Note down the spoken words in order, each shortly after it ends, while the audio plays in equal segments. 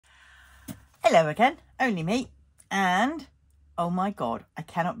Hello again, only me, and oh my god, I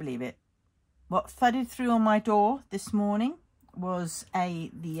cannot believe it. What thudded through on my door this morning was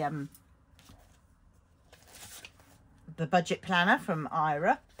the budget planner from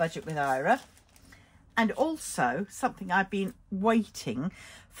Ira, Budget with Ira, and also something I've been waiting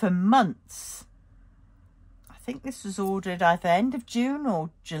for months. I think this was ordered either end of June or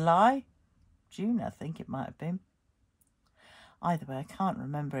July. June, I think it might have been. Either way, I can't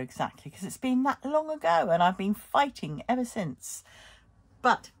remember exactly because it's been that long ago and I've been fighting ever since.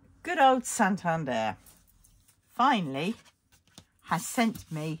 But good old Santander finally has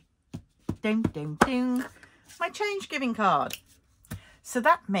sent me ding, ding, ding, my change giving card. So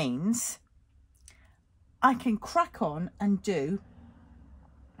that means I can crack on and do,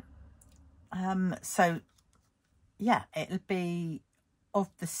 so yeah, it'll be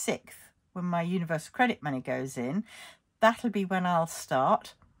of the 6th when my universal credit money goes in. That'll be when I'll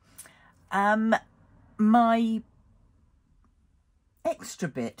start my extra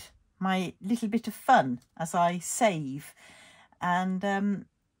bit, my little bit of fun as I save. And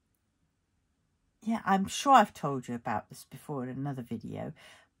yeah, I'm sure I've told you about this before in another video,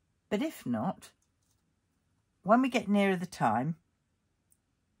 but if not, when we get nearer the time,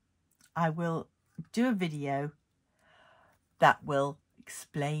 I will do a video that will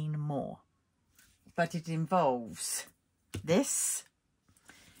explain more. But it involves this,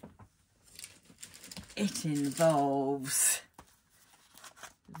 it involves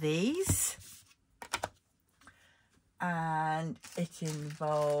these, and it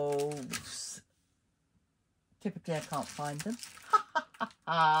involves, typically I can't find them.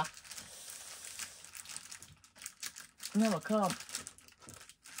 No, I can't.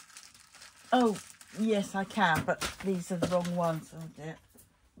 Oh, yes, I can, but these are the wrong ones. Oh dear.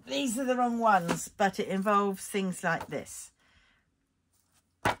 These are the wrong ones, but it involves things like this.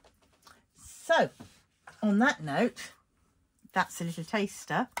 So, on that note, that's a little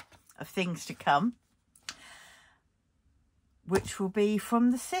taster of things to come, which will be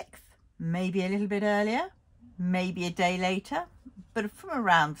from the 6th, maybe a little bit earlier, maybe a day later, but from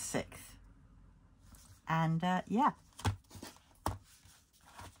around the 6th. And yeah,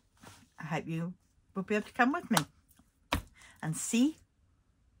 I hope you will be able to come with me and see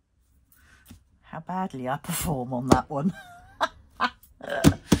how badly I perform on that one.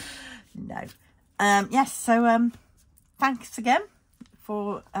 No. Yes, so thanks again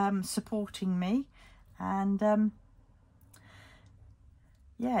for supporting me, and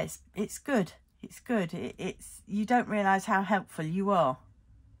yeah, it's good. It's good. It's you don't realise how helpful you are.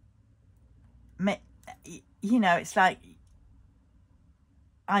 You know, it's like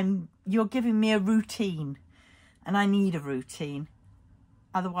you're giving me a routine, and I need a routine.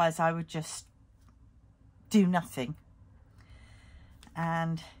 Otherwise, I would just do nothing.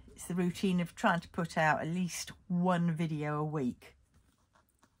 And it's the routine of trying to put out at least one video a week.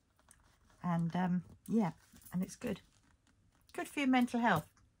 And yeah, and it's good for your mental health.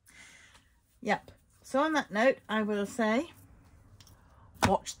 Yep. So on that note, I will say,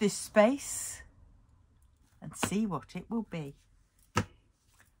 watch this space and see what it will be.